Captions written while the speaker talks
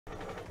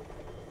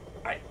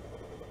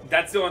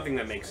That's the only thing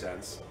that makes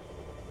sense.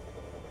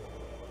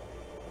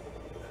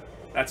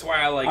 That's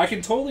why I like... I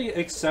can totally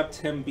accept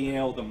him being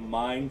able to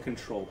mind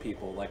control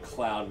people, like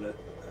Cloud,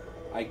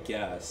 I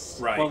guess.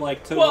 Right. But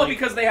like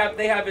because they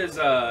have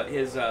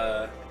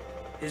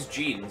his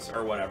genes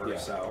or whatever, yeah.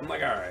 so I'm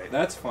like, alright.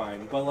 That's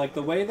fine. But like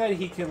the way that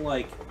he can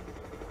like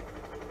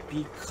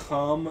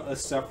become a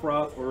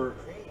Sephiroth or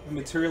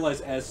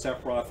materialize as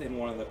Sephiroth in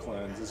one of the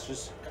clones is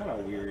just kind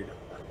of weird.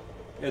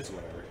 It's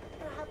whatever.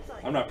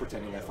 I'm not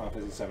pretending that Final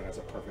Fantasy VII has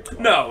a perfect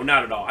clone. No,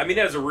 not at all. I mean,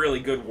 it has a really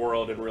good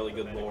world and really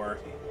good lore.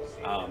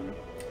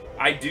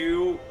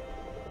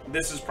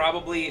 This is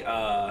probably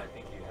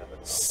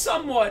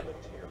somewhat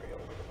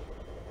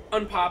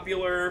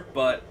unpopular,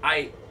 but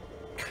I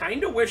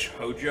kind of wish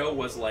Hojo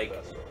was like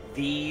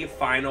the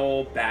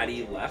final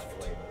baddie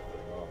left.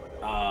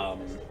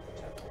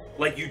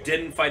 Like you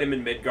didn't fight him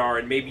in Midgar,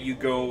 and maybe you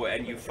go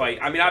and you fight.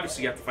 I mean,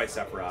 obviously you have to fight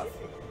Sephiroth,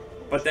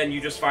 but then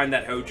you just find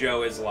that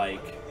Hojo is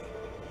like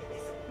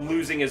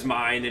losing his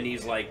mind, and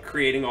he's like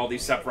creating all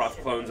these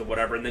Sephiroth clones and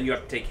whatever, and then you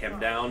have to take him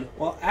down.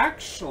 Well,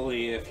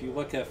 actually, if you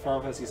look at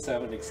Final Fantasy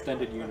VII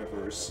Extended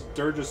Universe,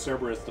 Dirge of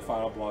Cerberus, the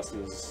final boss,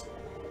 is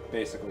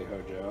basically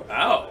Hojo.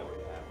 Oh.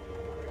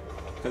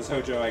 Because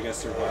Hojo, I guess,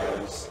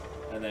 survives,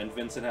 and then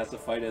Vincent has to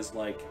fight as,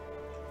 like,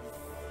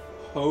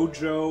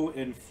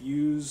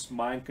 Hojo-infused,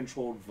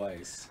 mind-controlled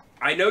Vice.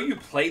 I know you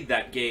played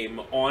that game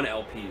on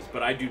LPs,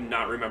 but I do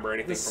not remember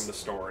anything from the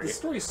story. The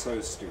story's so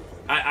stupid.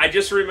 I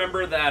just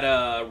remember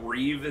that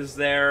Reeve is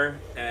there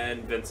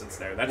and Vincent's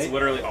there. That's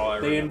literally all I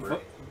remember.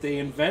 They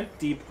invent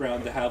Deep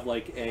Ground to have,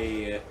 like,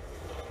 a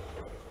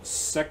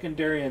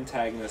secondary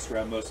antagonist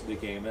throughout most of the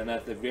game, and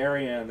at the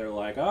very end, they're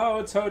like, oh,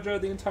 it's Hojo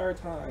the entire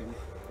time.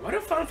 Why do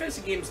Final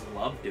Fantasy games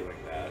love doing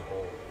that?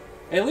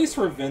 At least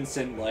for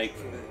Vincent, like,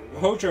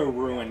 Hojo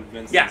ruined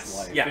Vincent's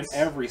life in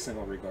every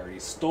single regard. He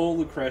stole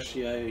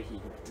Lucretia,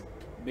 he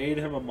made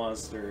him a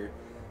monster.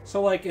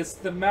 So, like, it's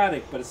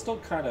thematic, but it's still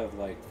kind of,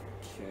 like,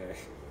 okay.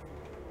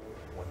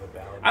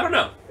 I don't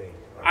know.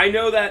 I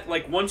know that,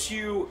 like, once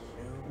you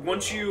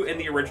in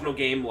the original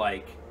game,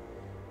 like,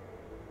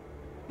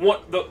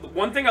 the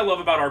one thing I love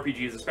about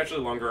RPGs, especially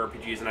longer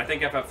RPGs, and I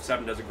think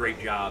FF7 does a great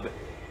job,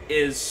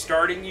 is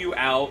starting you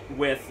out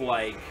with,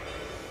 like,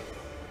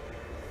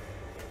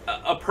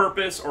 a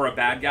purpose or a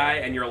bad guy,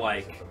 and you're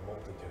like,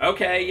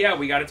 okay, yeah,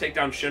 we gotta take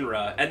down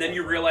Shinra, and then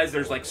you realize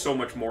there's, like, so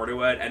much more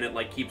to it, and it,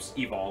 like, keeps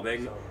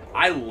evolving.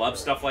 I love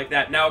stuff like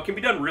that. Now, it can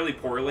be done really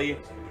poorly,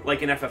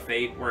 like in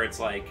FF8, where it's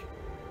like,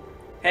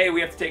 hey, we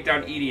have to take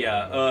down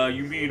Edea.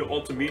 You mean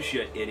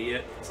Ultimecia,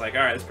 idiot. It's like,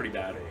 alright, that's pretty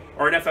bad.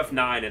 Or in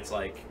FF9, it's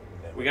like,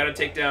 we gotta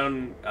take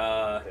down,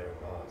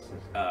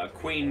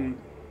 Queen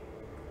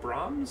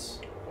Brahms?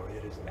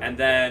 And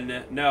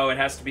then, no, it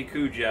has to be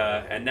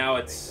Kuja, and now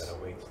it's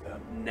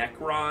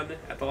Necron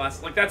at the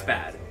last... Like, that's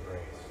bad.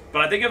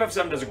 But I think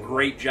FF7 does a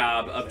great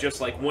job of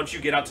just, like, once you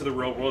get out to the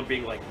real world,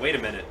 being like, wait a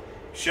minute,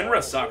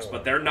 Shinra sucks,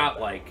 but they're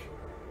not, like,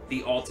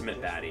 the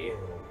ultimate baddie.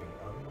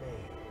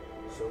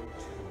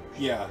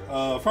 Yeah,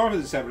 Final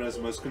Fantasy VII has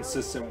the most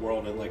consistent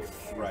world and, like,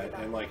 threat,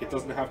 and, like, it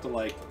doesn't have to,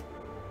 like,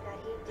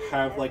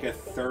 have, like, a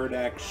third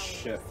act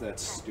shift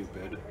that's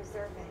stupid.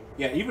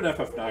 Yeah, even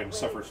FF9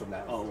 suffers from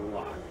that a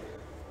lot.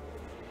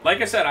 Like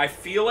I said, I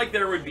feel like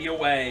there would be a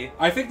way...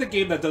 I think the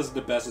game that does it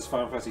the best is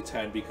Final Fantasy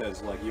X,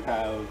 because, like, you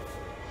have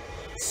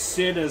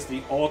Sin as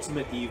the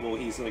ultimate evil.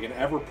 He's, like, an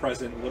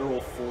ever-present literal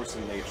force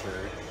in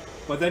nature.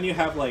 But then you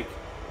have, like,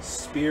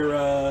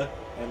 Spira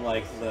and,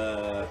 like,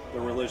 the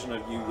religion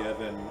of Yu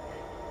Yevon.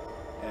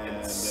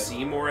 And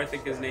Seymour, I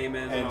think his name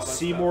is. And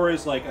Seymour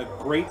is, like, a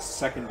great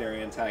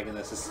secondary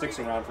antagonist that sticks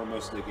around for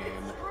most of the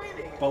game.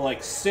 But,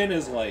 like, Sin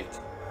is, like,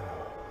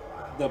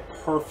 the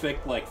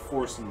perfect, like,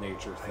 force in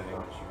nature thing.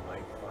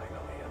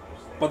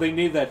 But they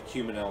need that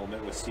human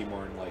element with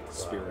Seymour and, like,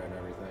 Spira and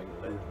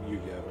everything. Yu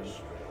Yevon.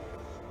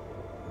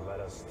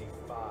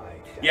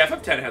 Yeah,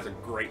 FF10 has a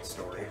great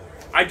story.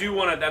 I do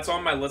want to... That's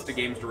on my list of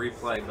games to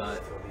replay,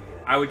 but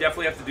I would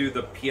definitely have to do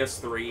the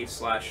PS3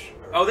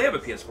 / Oh, they have a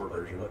PS4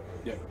 version.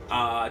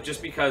 Yeah.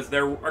 Just because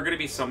there are going to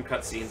be some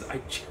cutscenes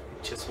I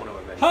just want to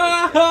eventually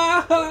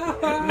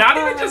Not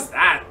even just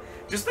that.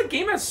 Just the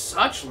game has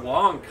such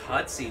long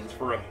cutscenes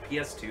for a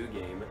PS2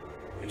 game.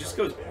 It just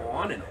goes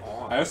on and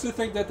on. I also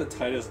think that the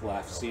Titus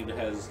laugh scene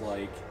has,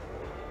 like,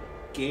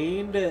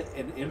 gained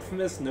an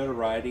infamous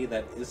notoriety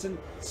that isn't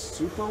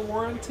super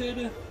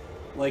warranted.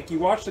 Like, you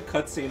watch the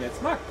cutscene,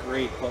 it's not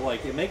great, but,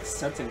 like, it makes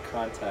sense in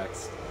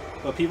context.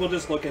 But people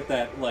just look at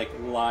that, like,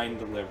 line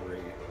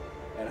delivery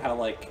and how,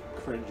 like,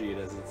 cringy it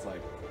is. It's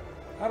like,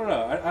 I don't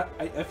know.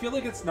 I feel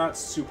like it's not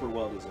super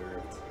well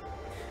deserved.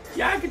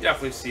 Yeah, I could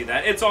definitely see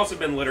that. It's also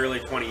been literally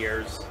 20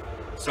 years,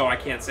 so I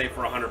can't say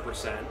for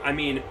 100%. I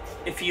mean,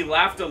 if he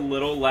laughed a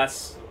little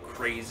less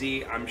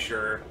crazy, I'm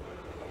sure.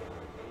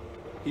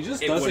 He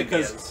just does it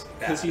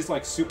because he's,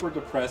 like, super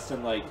depressed,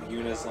 and, like,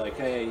 Yuna's like,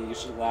 hey, you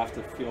should laugh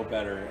to feel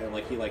better, and,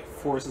 like, he, like,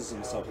 forces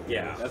himself to do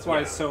it. That's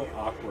why it's so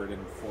awkward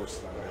and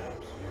forced on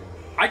it.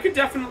 I could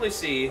definitely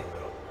see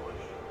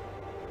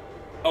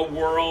a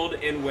world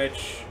in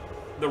which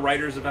the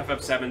writers of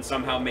FF7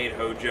 somehow made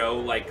Hojo,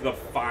 like, the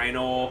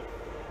final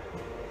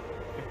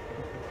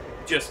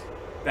just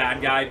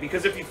bad guy.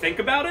 Because if you think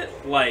about it,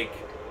 like,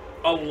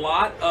 a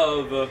lot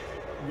of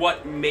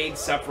what made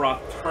Sephiroth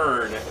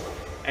turn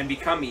and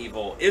become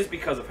evil is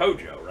because of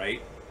Hojo,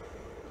 right?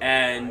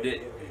 And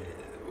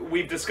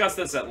we've discussed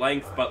this at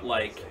length, but,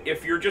 like,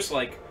 if you're just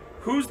like,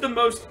 who's the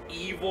most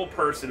evil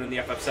person in the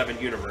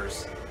FF7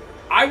 universe?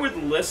 I would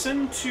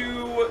listen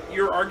to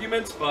your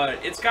arguments, but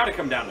it's got to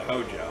come down to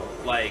Hojo.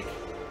 Like,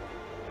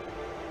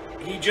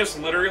 he just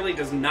literally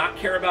does not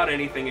care about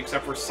anything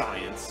except for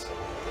science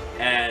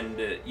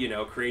and, you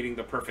know, creating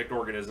the perfect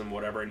organism,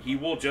 whatever. And he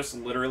will just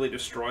literally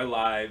destroy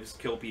lives,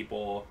 kill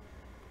people,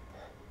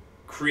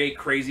 create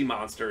crazy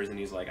monsters, and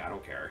he's like, I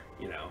don't care,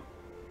 you know.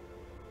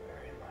 Where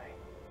am I?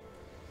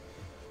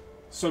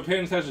 So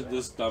paying attention to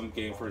this dumb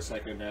game for a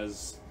second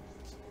as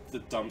the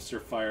dumpster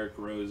fire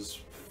grows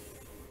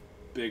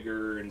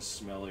bigger and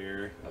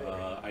smellier.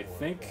 I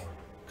think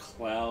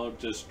Cloud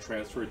just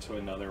transferred to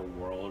another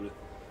world.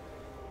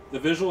 The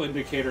visual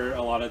indicator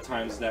a lot of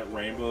times is that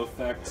rainbow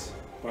effect,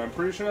 but I'm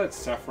pretty sure that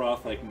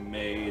Sephiroth like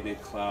made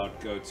Cloud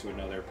go to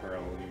another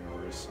parallel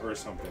universe or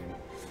something.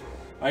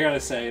 I gotta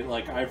say,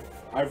 like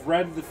I've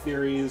read the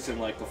theories and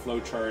like the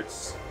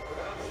flowcharts,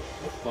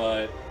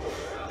 but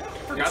I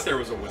forgot there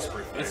was a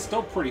whisper thing. It's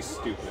still pretty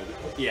stupid.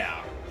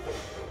 Yeah.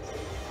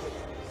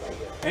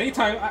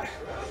 Anytime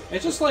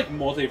it's just like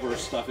multiverse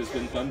stuff has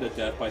been done to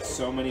death by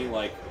so many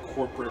like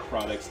corporate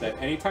products that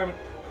anytime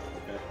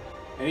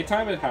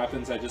it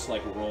happens, I just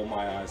like roll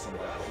my eyes and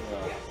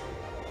like,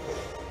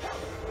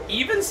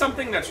 Even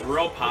something that's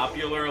real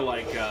popular,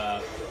 like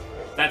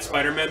that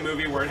Spider-Man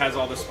movie where it has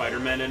all the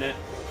Spider-Men in it,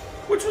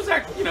 which was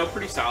actually, you know,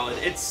 pretty solid.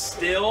 It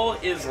still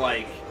is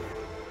like,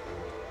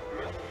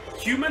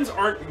 humans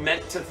aren't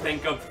meant to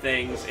think of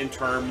things in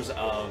terms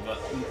of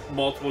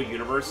multiple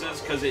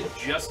universes, because it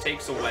just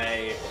takes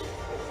away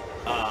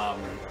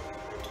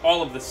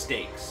all of the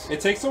stakes. It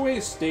takes away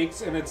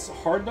stakes, and it's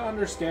hard to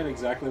understand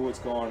exactly what's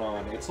going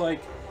on. It's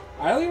like,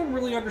 I don't even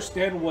really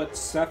understand what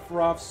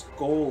Sephiroth's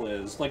goal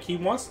is. Like, he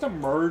wants to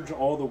merge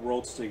all the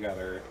worlds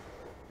together,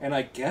 and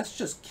I guess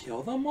just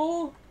kill them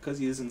all? Because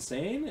he's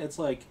insane? It's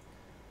like,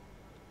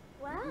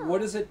 Wow.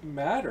 what does it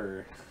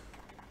matter?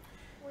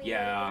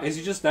 Yeah. Is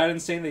he just that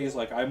insane that he's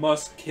like, I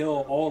must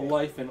kill all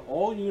life in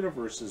all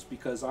universes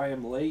because I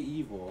am lay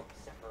evil?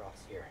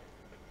 Sephiroth's here.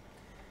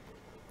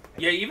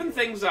 Yeah, even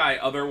things I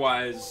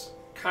otherwise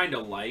kind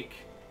of like.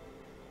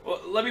 Well,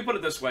 let me put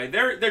it this way: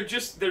 there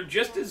just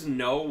is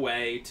no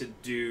way to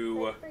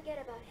do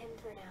Forget about him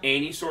for now.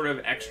 any sort of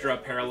extra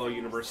parallel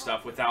universe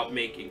stuff without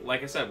making,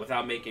 like I said,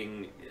 without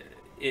making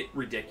it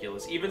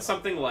ridiculous. Even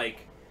something like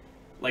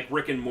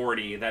Rick and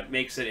Morty that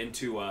makes it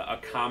into a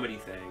comedy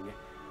thing.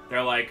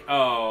 They're like,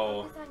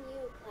 oh, Focus on you,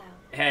 Cloud.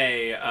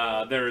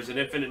 hey, there's an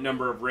infinite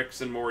number of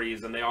Ricks and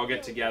Mortys, and they all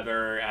get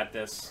together at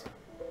this,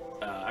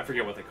 I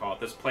forget what they call it,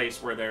 this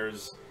place where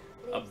there's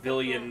a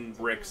billion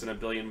Ricks and a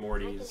billion I can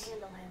Mortys.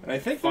 handle him. And I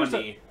think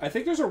Funny.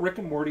 there's a Rick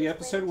and Morty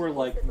episode where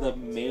like the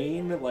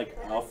main like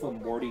Alpha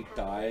Morty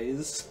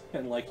dies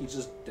and like he's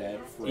just dead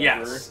forever.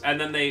 Yes, and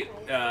then they,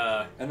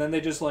 And then they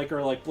just like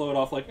are like blow it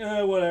off like,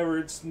 whatever,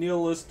 it's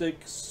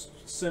nihilistic,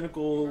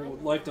 cynical,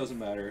 life doesn't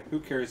matter. Who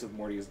cares if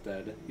Morty is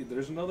dead?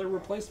 There's another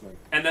replacement.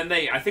 and then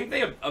I think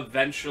they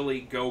eventually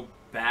go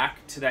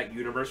back to that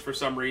universe for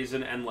some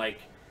reason, and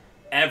like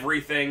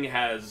everything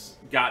has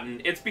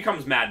gotten, it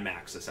becomes Mad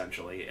Max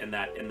essentially in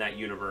that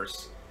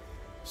universe.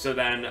 So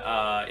then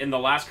in the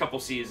last couple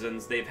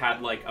seasons they've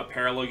had like a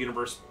parallel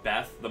universe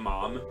Beth, the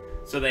mom,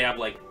 so they have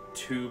like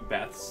 2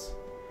 Beths,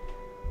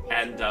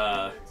 and Thanks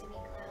for explaining it to me,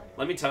 Cloud.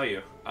 let me tell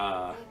you,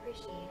 I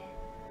appreciate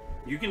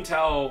it. you can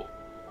tell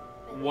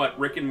what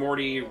Rick and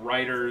Morty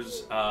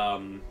writers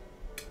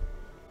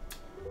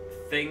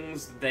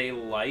things they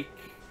like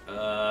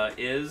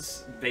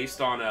is based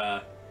on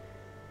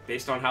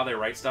how they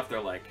write stuff.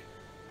 They're like,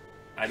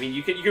 I mean,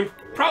 you can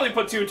probably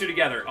put 2 and 2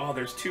 together. Oh,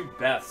 there's 2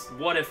 Beths.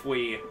 What if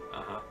we?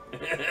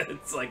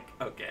 It's like,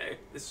 okay.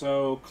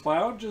 So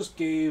Cloud just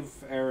gave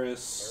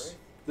Aerith.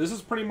 This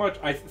is pretty much.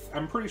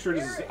 I'm pretty sure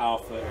this is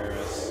Alpha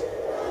Aerith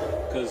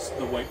because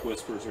the White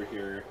Whispers are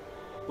here.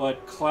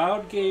 But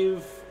Cloud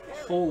gave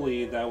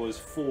Holy that was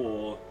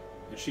full,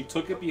 and she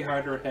took it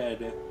behind her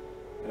head,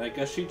 and I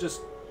guess she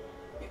just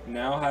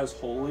now has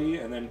Holy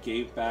and then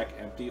gave back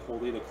empty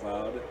Holy to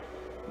Cloud.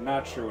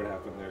 Not sure what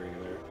happened there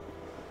either.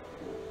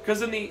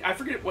 Because I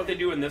forget what they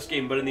do in this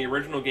game, but in the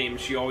original game,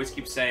 she always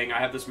keeps saying, I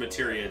have this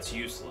materia, it's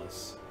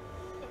useless.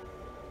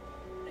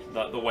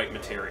 The white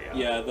materia.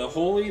 Yeah, the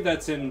Holy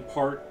that's in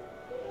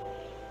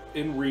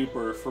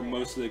Rebirth for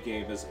most of the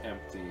game is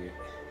empty.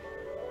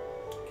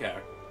 Okay.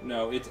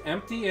 No, it's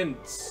empty in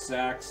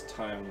Zack's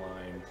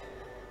timeline.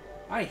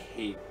 I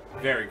hate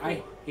Very cool.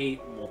 I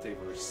hate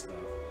multiverse stuff.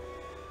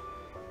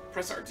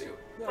 Press R2.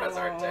 Press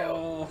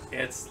R2.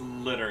 It's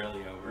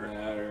literally over.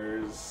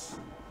 Matters.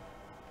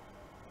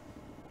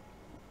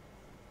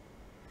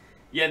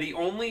 Yeah, the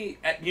only...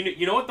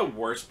 You know what the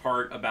worst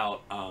part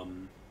about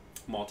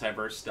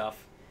multiverse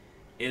stuff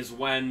is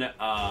when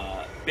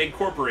big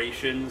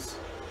corporations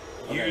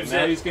Okay, use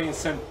now it. he's getting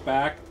sent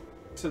back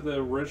to the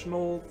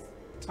original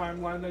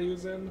timeline that he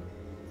was in,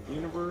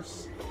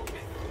 universe.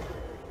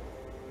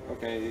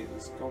 Okay,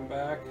 he's going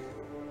back.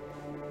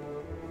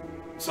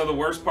 So the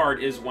worst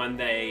part is when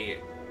they,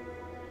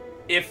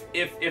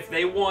 if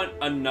they want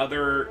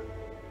another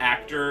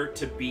actor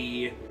to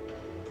be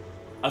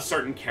a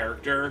certain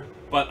character,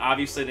 but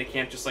obviously they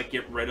can't just like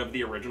get rid of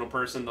the original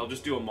person, they'll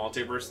just do a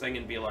multiverse thing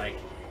and be like,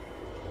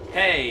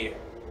 hey,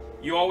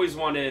 you always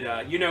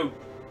wanted, you know,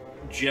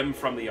 Jim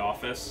from The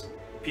Office.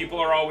 People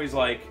are always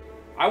like,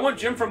 I want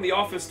Jim from The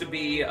Office to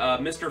be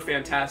Mr.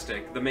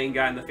 Fantastic, the main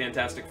guy in the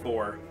Fantastic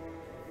Four.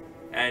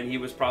 And he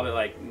was probably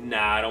like,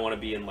 nah, I don't want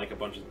to be in like a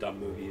bunch of dumb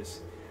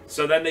movies.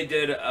 So then they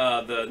did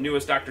the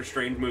newest Doctor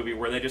Strange movie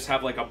where they just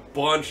have like a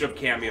bunch of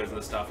cameos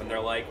and stuff, and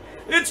they're like,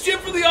 it's Jim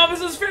from The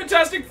Office's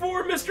Fantastic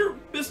Four, Mr.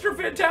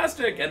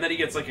 Fantastic! And then he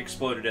gets like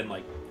exploded in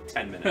like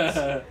 10 minutes.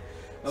 At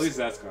least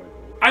that's kind of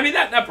cool. I mean,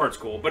 that part's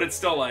cool, but it's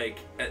still like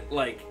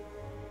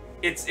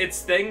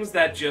it's things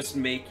that just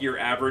make your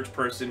average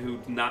person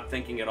who's not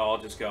thinking at all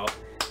just go,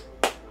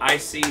 I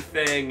see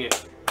thing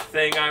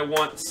I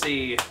want to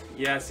see.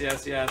 Yes,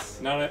 yes, yes.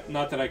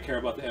 Not that I care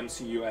about the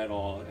MCU at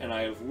all, and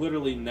I have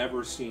literally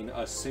never seen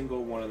a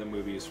single one of the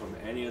movies from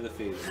any of the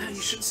phases.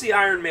 You should see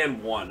Iron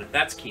Man 1.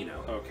 That's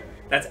Kino. Okay.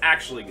 That's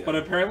actually good. But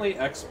apparently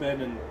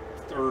X-Men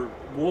or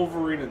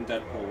Wolverine and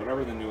Deadpool,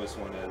 whatever the newest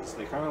one is,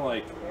 they kind of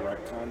like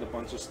retconned a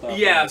bunch of stuff.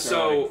 Yeah, like,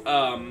 so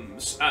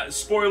like...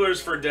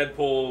 spoilers for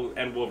Deadpool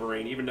and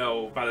Wolverine, even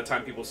though by the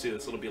time people see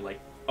this, it'll be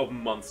like a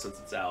month since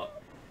it's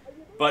out.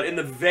 But in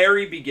the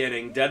very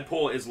beginning,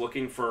 Deadpool is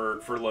looking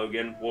for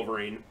Logan,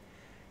 Wolverine,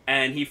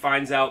 and he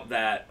finds out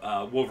that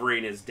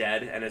Wolverine is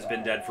dead and has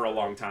been dead for a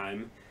long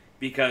time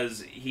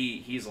because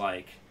he's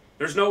like,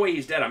 there's no way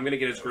he's dead. I'm going to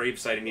get his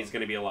gravesite and he's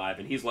going to be alive.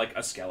 And he's like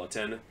a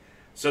skeleton.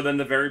 So then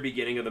the very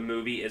beginning of the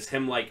movie is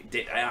him like,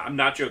 I'm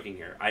not joking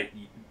here.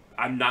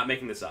 I'm not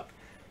making this up.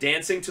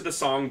 Dancing to the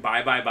song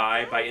Bye Bye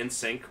Bye by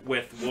NSYNC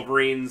with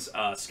Wolverine's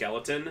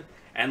skeleton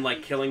and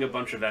like killing a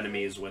bunch of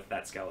enemies with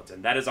that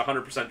skeleton. That is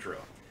 100% true.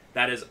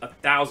 That is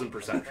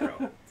 1,000%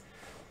 true.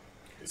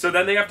 So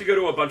then they have to go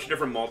to a bunch of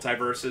different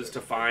multiverses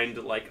to find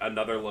like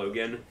another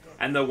Logan,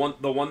 and the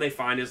one they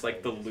find is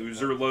like the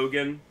loser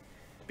Logan,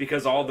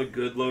 because all the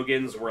good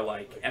Logans were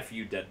like F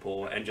you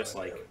Deadpool and just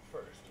like,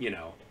 you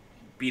know,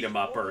 beat him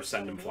up or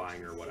send him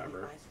flying or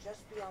whatever.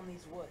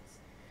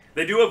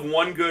 They do have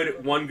one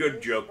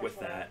good joke with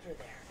that.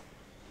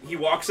 He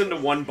walks into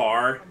one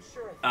bar,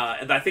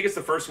 and I think it's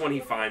the first one he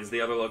finds, the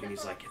other Logan.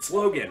 He's like, it's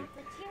Logan,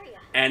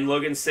 and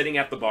Logan's sitting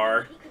at the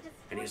bar.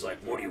 And he's like,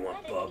 what do you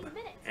want, bub?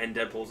 And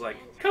Deadpool's like,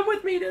 come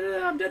with me,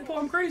 I'm Deadpool,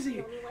 I'm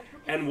crazy.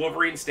 And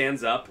Wolverine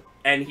stands up,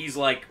 and he's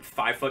like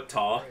 5 foot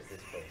tall.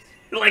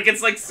 Like,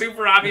 it's like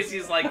super obvious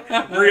he's like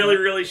really,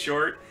 really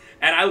short.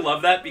 And I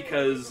love that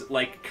because,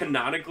 like,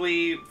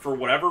 canonically, for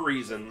whatever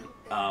reason,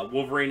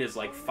 Wolverine is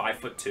like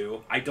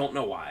 5'2". I don't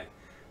know why.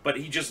 But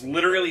he just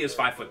literally is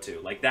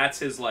 5'2". Like, that's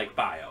his, like,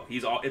 bio.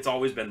 It's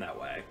always been that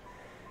way.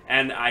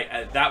 And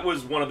that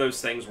was one of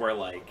those things where,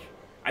 like,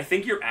 I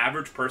think your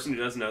average person who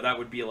doesn't know that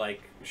would be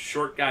like,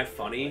 short guy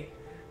funny,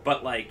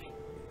 but like,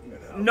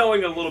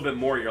 knowing a little bit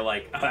more, you're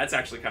like, oh, that's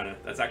actually kind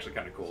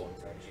of cool.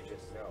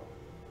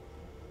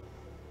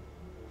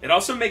 It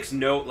also makes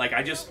note, like,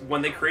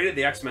 when they created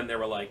the X-Men, they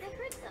were like,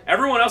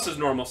 everyone else is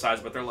normal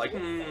size, but they're like,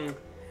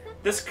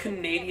 this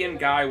Canadian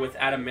guy with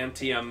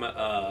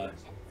adamantium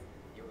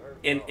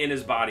in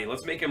his body,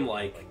 let's make him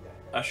like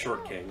a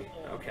short king.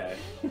 Okay.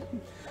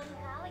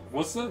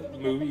 What's the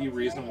movie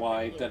reason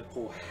why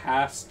Deadpool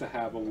has to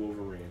have a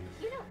Wolverine?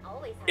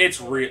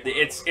 It's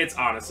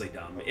honestly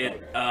dumb.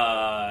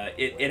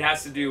 It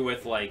has to do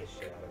with like,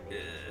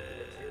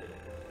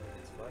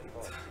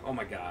 oh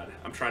my god,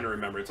 I'm trying to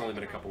remember. It's only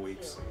been a couple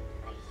weeks.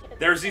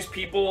 There's these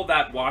people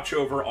that watch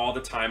over all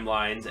the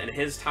timelines, and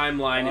his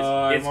timeline is.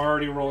 I'm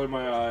already rolling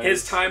my eyes.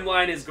 His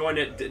timeline is going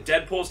to.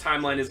 Deadpool's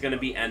timeline is going to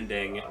be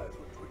ending,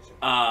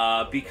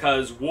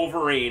 because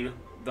Wolverine,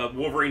 the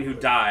Wolverine who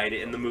died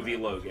in the movie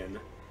Logan,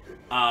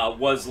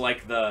 was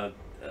like the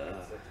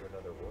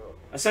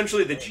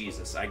essentially the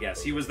Jesus, I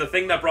guess. He was the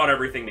thing that brought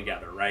everything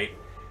together, right?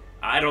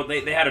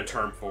 They had a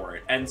term for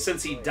it. And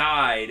since he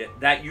died,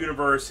 that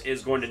universe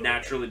is going to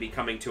naturally be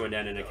coming to an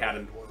end in a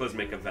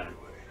cataclysmic event.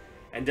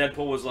 And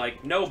Deadpool was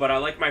like, no, but I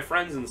like my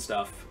friends and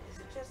stuff.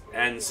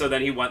 And so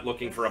then he went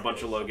looking for a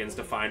bunch of Logans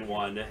to find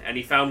one. And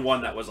he found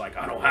one that was like,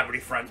 I don't have any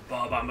friends,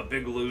 bub. I'm a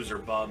big loser,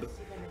 bub.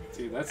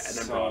 Dude,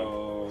 that's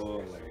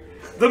so...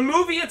 The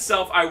movie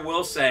itself, I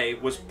will say,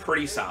 was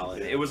pretty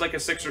solid. It was like a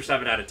 6 or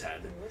 7 out of 10.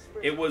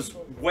 It was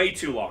way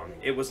too long.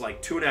 It was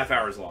like 2.5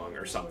 hours long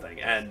or something.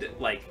 And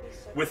like,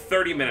 with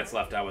 30 minutes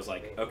left, I was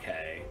like,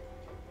 okay,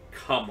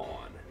 come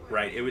on,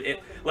 right?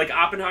 Like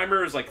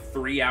Oppenheimer is like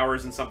 3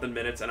 hours and something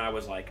minutes, and I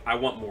was like, I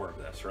want more of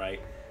this,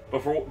 right?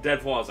 But for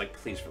Deadpool, I was like,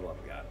 please, for the love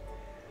of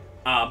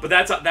God. But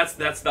that's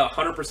the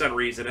 100%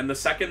 reason. And the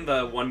second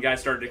the one guy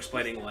started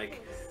explaining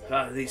like,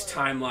 these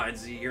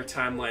timelines, your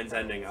timeline's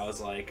ending. I was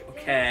like,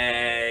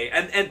 okay.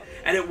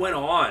 And it went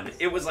on.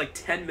 It was like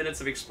 10 minutes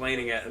of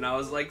explaining it, and I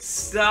was like,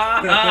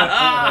 stop!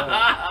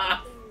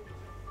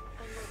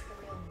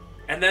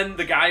 And then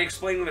the guy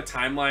explaining the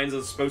timelines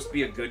was supposed to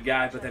be a good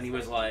guy, but then he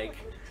was like,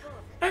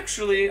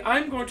 actually,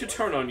 I'm going to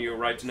turn on you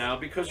right now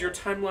because your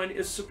timeline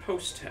is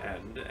supposed to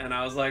end. And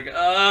I was like,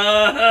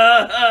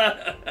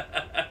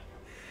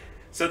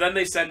 So then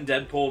they send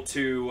Deadpool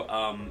to,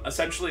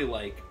 essentially,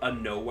 like, a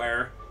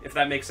nowhere, if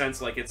that makes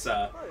sense. Like, it's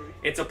a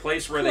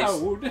place where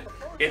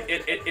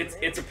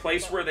it's a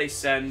place where they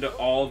send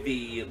all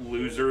the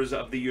losers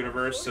of the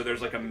universe, so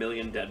there's, like, 1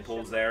 million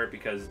Deadpools there,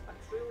 because,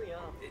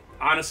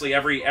 honestly,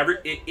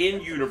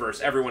 in universe,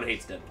 everyone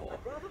hates Deadpool.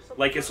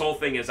 Like, his whole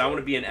thing is, I want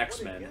to be an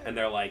X-Men, and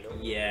they're like,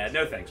 yeah,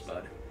 no thanks,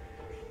 bud.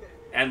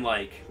 And,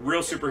 like,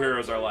 real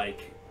superheroes are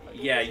like,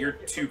 yeah, you're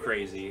too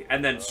crazy.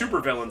 And then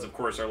supervillains, of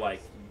course, are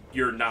like,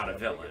 you're not a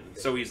villain.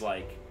 So he's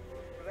like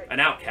an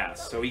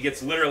outcast. So he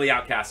gets literally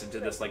outcasted to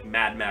this like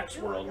Mad Max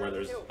world where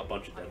there's a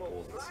bunch of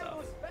Deadpools and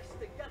stuff.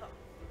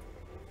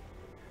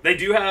 They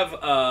do have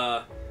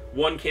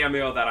one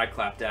cameo that I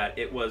clapped at.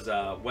 It was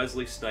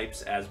Wesley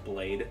Snipes as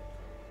Blade.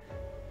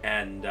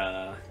 And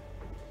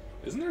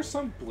isn't there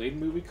some Blade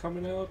movie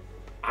coming out?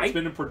 It's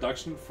been in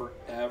production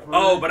forever.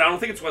 Oh, but I don't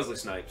think it's Wesley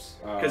Snipes.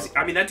 Because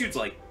I mean that dude's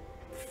like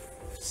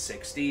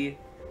 60.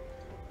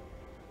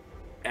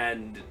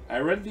 And I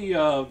read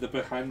the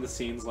behind the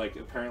scenes, like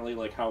apparently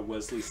like how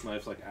Wesley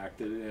Snipes like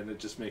acted, and it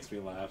just makes me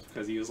laugh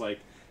because he was like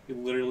he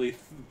literally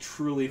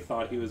truly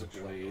thought he was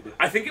Blade.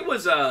 I think it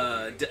was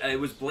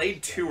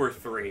Blade 2 or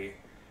 3.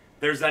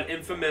 There's that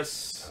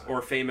infamous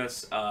or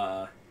famous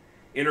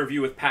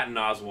interview with Patton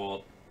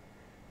Oswalt,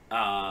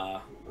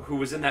 who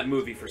was in that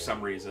movie for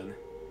some reason,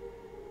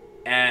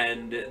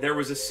 and there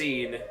was a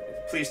scene.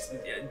 Please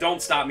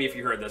don't stop me if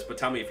you heard this, but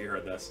tell me if you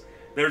heard this.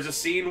 There's a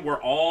scene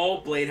where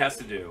all Blade has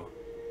to do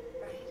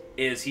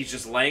is he's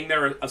just laying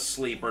there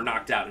asleep or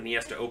knocked out, and he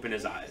has to open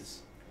his eyes.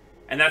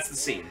 And that's the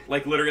scene.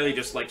 Like, literally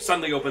just, like,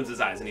 suddenly opens his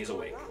eyes and he's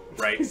awake,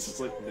 right? He's just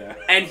like, nah.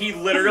 And he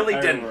literally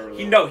didn't.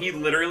 He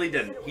literally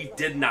didn't. He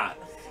did not.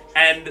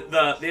 And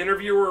the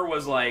interviewer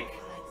was like,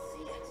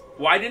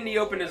 why didn't he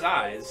open his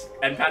eyes?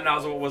 And Patton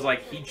Oswalt was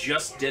like, he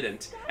just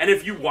didn't. And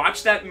if you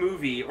watch that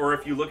movie, or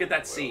if you look at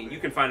that scene, you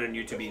can find it on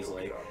YouTube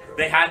easily.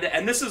 They had to,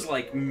 and this is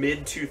like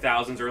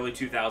mid-2000s, early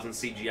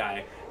 2000s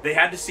CGI. They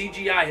had to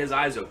CGI his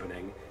eyes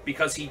opening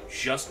because he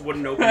just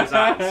wouldn't open his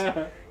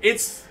eyes.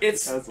 It's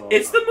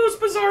the most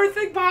bizarre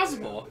thing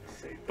possible.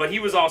 But he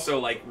was also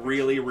like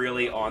really,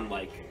 really on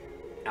like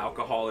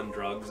alcohol and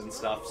drugs and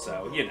stuff,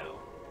 so you know,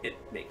 it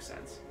makes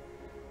sense.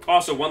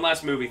 Also, one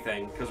last movie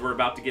thing, because we're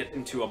about to get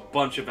into a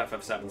bunch of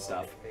FF7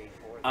 stuff.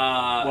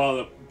 Well,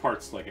 the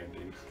part's like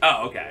ending.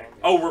 Oh, okay.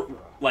 Oh, we're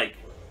like.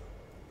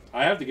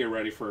 I have to get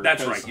ready for.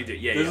 That's right, you do.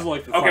 Yeah, this yeah. is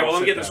like the okay, well,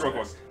 let me get this real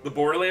quick. The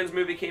Borderlands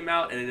movie came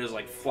out, and it is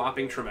like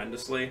flopping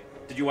tremendously.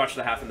 Did you watch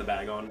the Half in the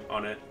Bag on it?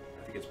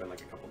 I think it's been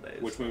like a couple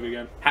days. Which movie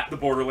again? The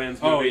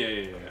Borderlands movie. Oh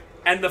yeah.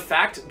 And the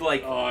fact,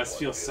 like, oh, it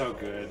feels so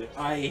good.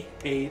 I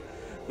hate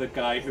the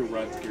guy who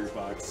runs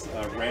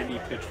Gearbox, Randy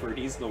Pitchford.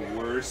 He's the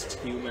worst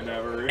human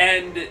ever.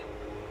 And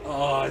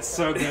oh, it's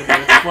so good.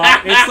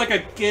 It's like a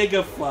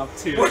giga flop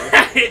too.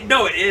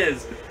 No, it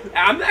is.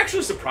 I'm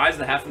actually surprised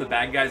the Half in the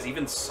Bag guys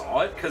even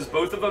saw it, because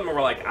both of them were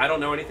like, I don't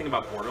know anything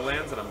about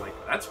Borderlands, and I'm like,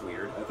 that's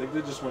weird. I think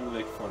they just wanted to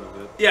make fun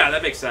of it. Yeah,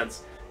 that makes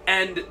sense.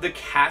 And the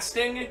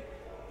casting,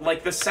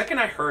 like, the second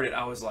I heard it,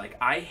 I was like,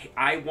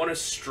 I want to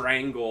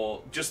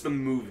strangle just the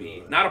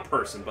movie. Not a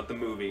person, but the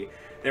movie.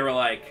 They were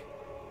like,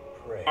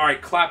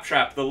 alright,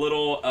 Claptrap, the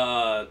little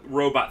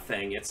robot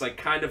thing. It's, like,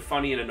 kind of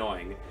funny and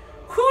annoying.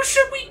 Who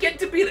should we get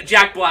to be the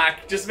Jack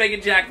Black? Just make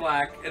it Jack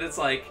Black. And it's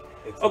like,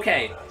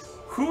 okay,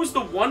 who's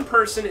the one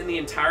person in the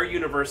entire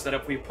universe that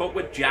if we put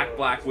with Jack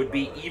Black would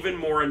be even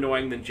more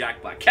annoying than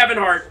Jack Black? Kevin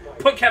Hart.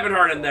 Put Kevin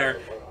Hart in there.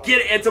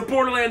 It's a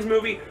Borderlands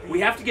movie. We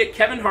have to get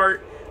Kevin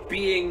Hart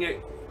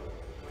being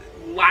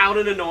loud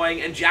and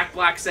annoying, and Jack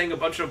Black saying a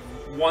bunch of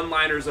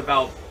one-liners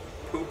about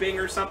pooping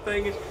or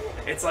something.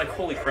 It's like,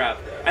 holy crap.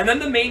 And then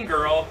the main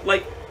girl,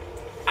 like,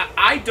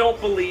 I don't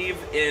believe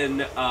in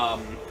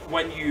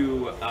when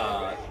you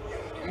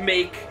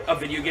make a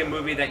video game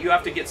movie that you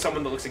have to get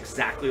someone that looks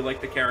exactly like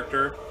the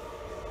character.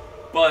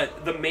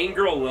 But the main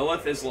girl,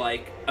 Lilith, is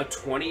like a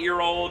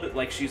 20-year-old.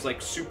 Like, she's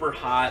like super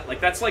hot. Like,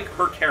 that's like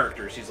her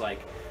character. She's like,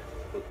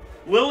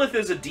 Lilith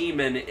is a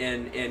demon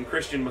in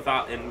Christian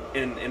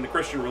in the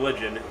Christian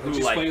religion who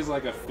she like plays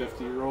like a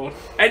 50-year-old.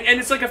 And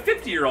it's like a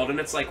 50-year-old, and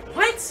it's like,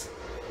 what?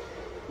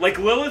 Like,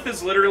 Lilith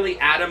is literally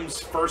Adam's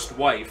first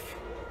wife.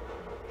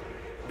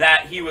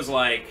 That he was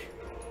like,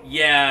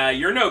 yeah,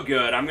 you're no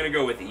good. I'm gonna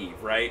go with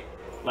Eve, right?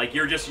 Like,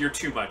 you're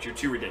too much. You're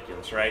too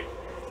ridiculous, right?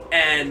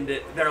 And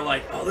they're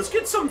like, oh, let's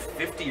get some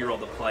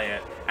 50-year-old to play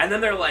it. And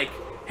then they're like,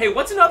 hey,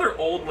 what's another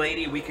old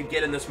lady we could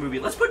get in this movie?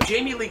 Let's put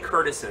Jamie Lee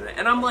Curtis in it.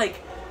 And I'm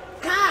like,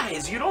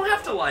 guys, you don't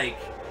have to, like,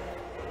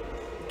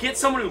 get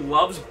someone who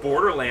loves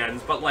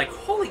Borderlands, but, like,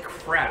 holy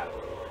crap.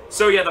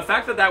 So, yeah, the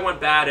fact that that went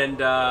bad and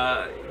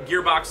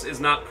Gearbox is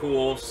not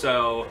cool,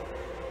 so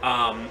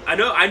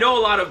I know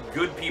a lot of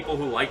good people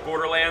who like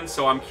Borderlands,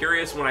 so I'm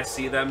curious when I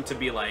see them to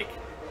be like,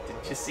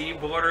 did you see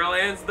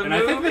Borderlands the movie?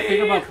 I think the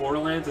thing about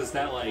Borderlands is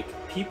that, like,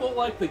 people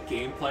like the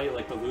gameplay,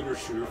 like the looter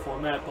shooter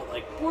format, but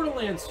like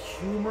Borderlands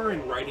humor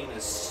and writing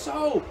is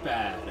so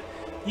bad.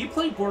 You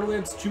play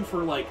Borderlands 2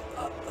 for like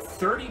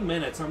 30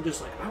 minutes, I'm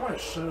just like, I want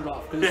to shut it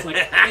off because it's like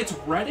it's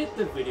Reddit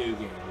the video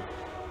game.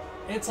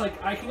 It's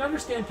like I can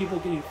understand people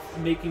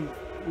thinking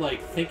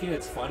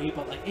it's funny,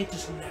 but like it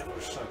just never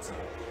shuts up.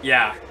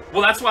 Yeah,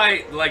 well, that's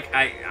why like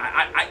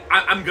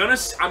I'm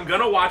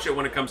gonna watch it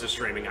when it comes to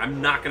streaming.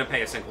 I'm not gonna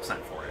pay a single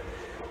cent for it,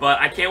 but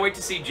I can't wait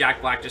to see Jack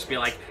Black just be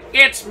like,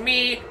 "It's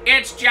me,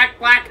 it's Jack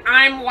Black.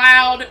 I'm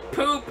loud.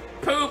 Poop,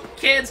 poop,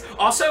 kids."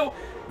 Also,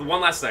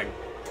 one last thing.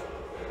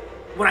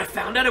 When I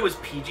found out it was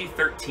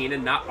PG-13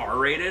 and not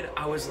R-rated,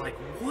 I was like,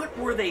 what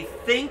were they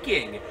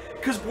thinking?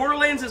 Because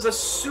Borderlands is a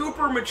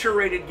super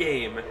mature-rated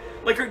game.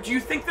 Like, do you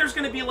think there's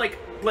going to be, like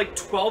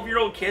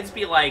 12-year-old kids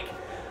be like,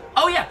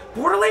 oh yeah,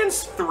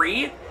 Borderlands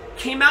 3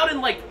 came out in,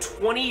 like,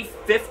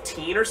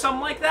 2015 or something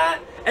like that,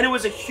 and it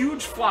was a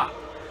huge flop.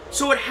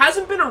 So it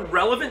hasn't been a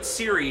relevant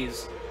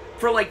series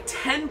for, like,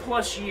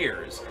 10-plus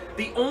years.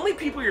 The only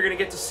people you're going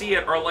to get to see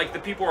it are, like, the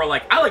people who are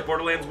like, I like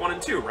Borderlands 1 and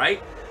 2,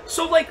 right?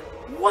 So, like,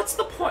 what's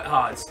the point?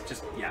 Oh, it's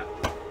just, yeah.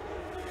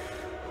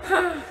 All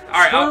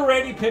right, Score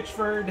ready,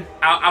 Pitchford.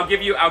 I'll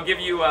give you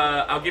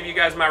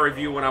guys my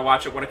review when I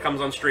watch it when it comes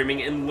on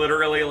streaming in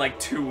literally like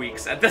 2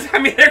 weeks. At this, I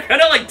mean, they're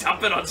gonna like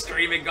dump it on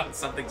streaming on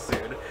something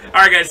soon. All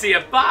right, guys, see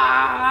ya.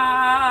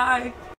 Bye.